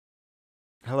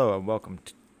Hello and welcome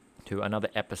to another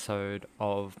episode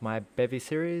of my Bevy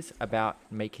series about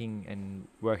making and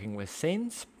working with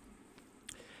scenes.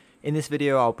 In this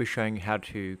video I'll be showing you how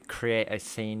to create a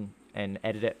scene and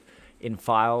edit it in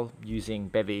file using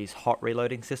Bevy's hot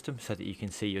reloading system so that you can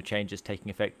see your changes taking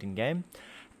effect in game.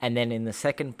 And then in the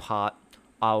second part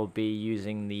I'll be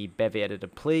using the Bevy Editor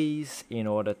Pls in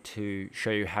order to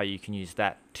show you how you can use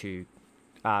that to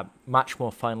much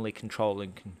more finely control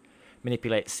and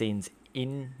manipulate scenes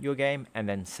in your game and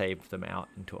then save them out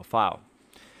into a file.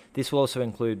 This will also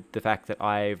include the fact that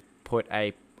I've put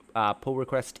a pull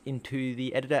request into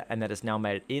the editor and that has now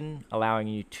made it in, allowing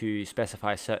you to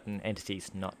specify certain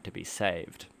entities not to be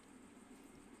saved.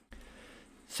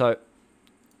 So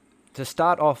to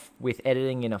start off with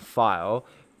editing in a file,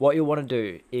 what you'll want to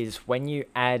do is when you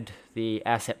add the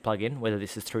asset plugin, whether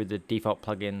this is through the default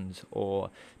plugins or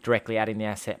directly adding the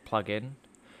asset plugin,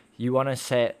 you want to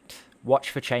set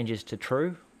watch for changes to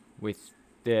true. With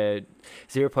the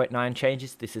 0.9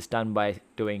 changes, this is done by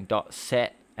doing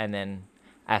 .set and then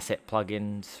asset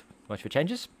plugins watch for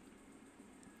changes.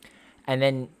 And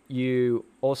then you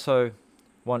also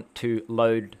want to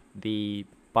load the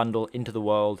bundle into the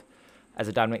world as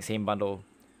a dynamic scene bundle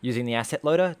using the asset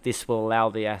loader. This will allow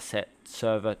the asset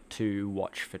server to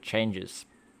watch for changes.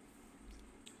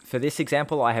 For this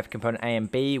example, I have component A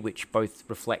and B, which both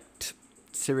reflect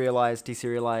serialize,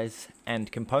 deserialize,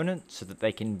 and component so that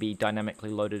they can be dynamically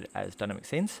loaded as dynamic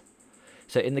scenes.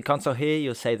 So in the console here,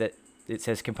 you'll say that it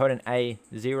says component A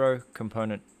 0,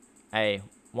 component A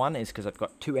 1 is because I've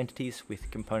got two entities with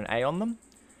component A on them.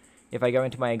 If I go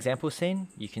into my example scene,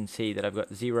 you can see that I've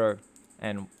got 0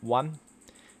 and 1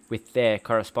 with their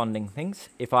corresponding things.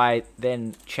 If I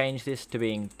then change this to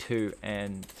being 2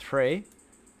 and 3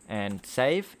 and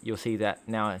save, you'll see that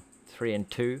now 3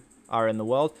 and 2 are in the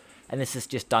world. And this is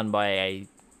just done by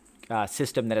a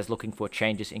system that is looking for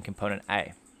changes in component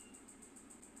A.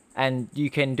 And you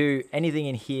can do anything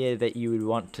in here that you would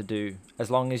want to do. As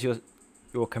long as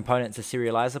your components are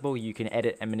serializable, you can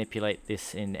edit and manipulate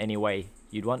this in any way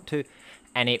you'd want to.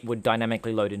 And it would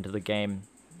dynamically load into the game.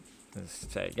 Let's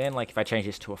say again, like if I change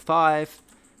this to a 5,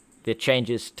 the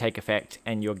changes take effect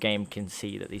and your game can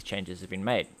see that these changes have been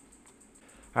made.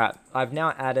 Alright, I've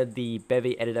now added the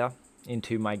Bevy editor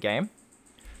into my game.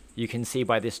 You can see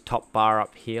by this top bar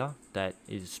up here that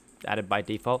is added by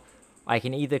default. I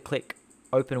can either click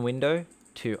open window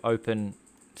to open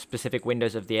specific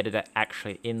windows of the editor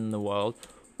actually in the world,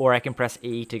 or I can press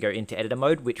E to go into editor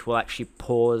mode, which will actually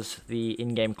pause the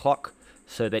in-game clock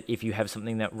so that if you have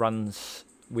something that runs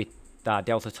with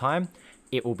delta time,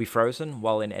 it will be frozen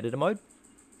while in editor mode.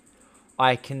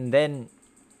 I can then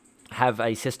have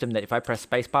a system that if I press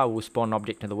spacebar will spawn an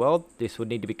object in the world. This would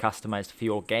need to be customized for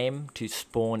your game to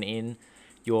spawn in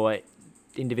your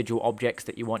individual objects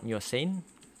that you want in your scene.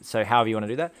 So however you want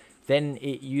to do that. Then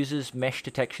it uses mesh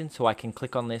detection, so I can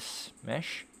click on this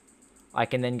mesh. I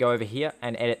can then go over here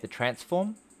and edit the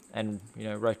transform and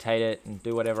rotate it and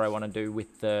do whatever I want to do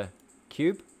with the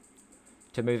cube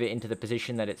to move it into the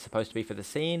position that it's supposed to be for the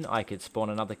scene. I could spawn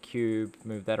another cube,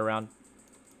 move that around,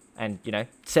 and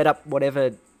set up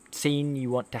whatever scene you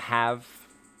want to have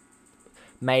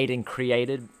made and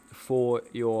created for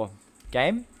your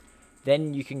game.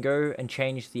 Then you can go and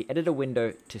change the editor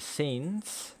window to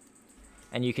scenes,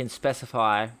 and you can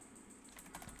specify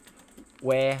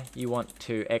where you want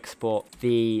to export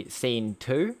the scene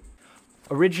to.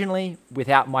 Originally,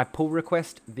 without my pull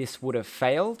request, this would have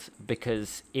failed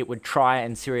because it would try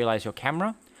and serialize your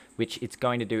camera, which it's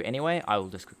going to do anyway. I will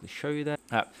just quickly show you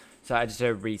that. So I just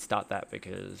restart that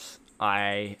because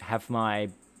I have my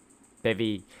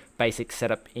Bevy basics set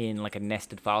up in like a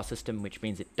nested file system, which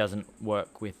means it doesn't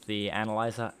work with the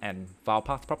analyzer and file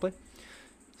paths properly.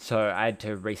 So I had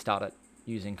to restart it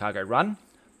using cargo run.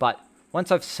 But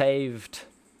once I've saved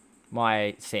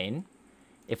my scene,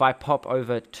 if I pop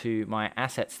over to my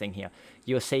assets thing here,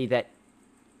 you'll see that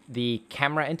the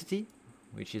camera entity,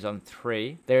 which is on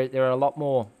 3, there are a lot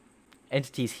more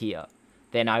entities here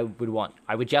than I would want.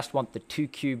 I would just want the 2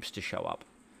 cubes to show up.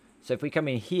 So if we come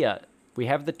in here, we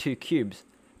have the 2 cubes,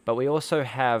 but we also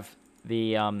have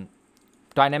the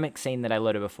dynamic scene that I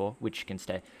loaded before, which can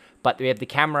stay. But we have the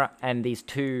camera and these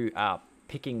 2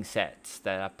 picking sets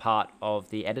that are part of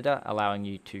the editor, allowing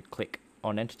you to click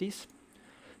on entities.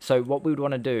 So what we would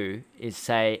want to do is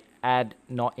say add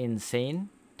not in scene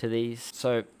to these.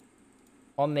 So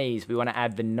on these, we want to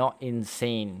add the not in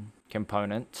scene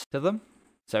components to them.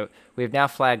 So we've now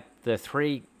flagged the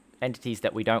 3 entities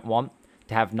that we don't want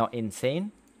to have not in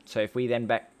scene. So if we then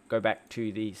go back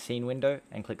to the scene window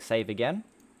and click save again,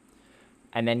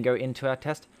 and then go into our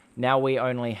test, now we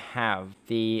only have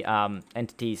the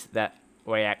entities that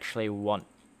we actually want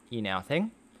in our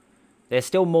thing. There's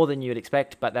still more than you'd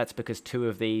expect, but that's because 2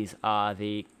 of these are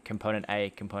the component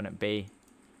A, component B,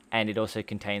 and it also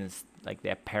contains like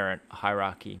their parent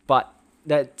hierarchy. But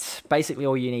that's basically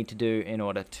all you need to do in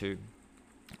order to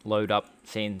load up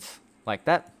scenes like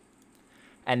that.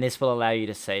 And this will allow you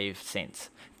to save scenes.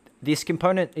 This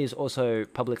component is also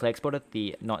publicly exported,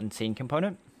 the not in scene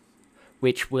component,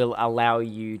 which will allow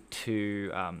you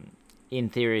to, in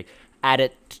theory, add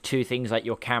it to things like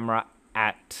your camera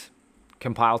at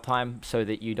compile time so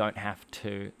that you don't have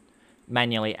to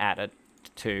manually add it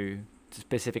to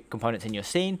specific components in your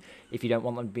scene. If you don't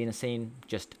want them to be in a scene,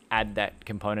 just add that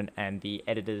component and the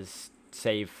editor's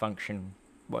save function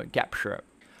won't capture it.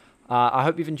 I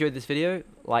hope you've enjoyed this video.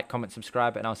 Like, comment,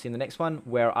 subscribe, and I'll see you in the next one,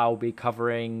 where I'll be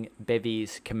covering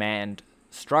Bevy's command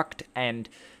struct and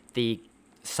the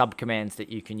subcommands that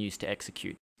you can use to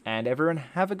execute. And everyone,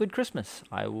 have a good Christmas.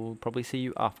 I will probably see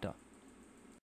you after.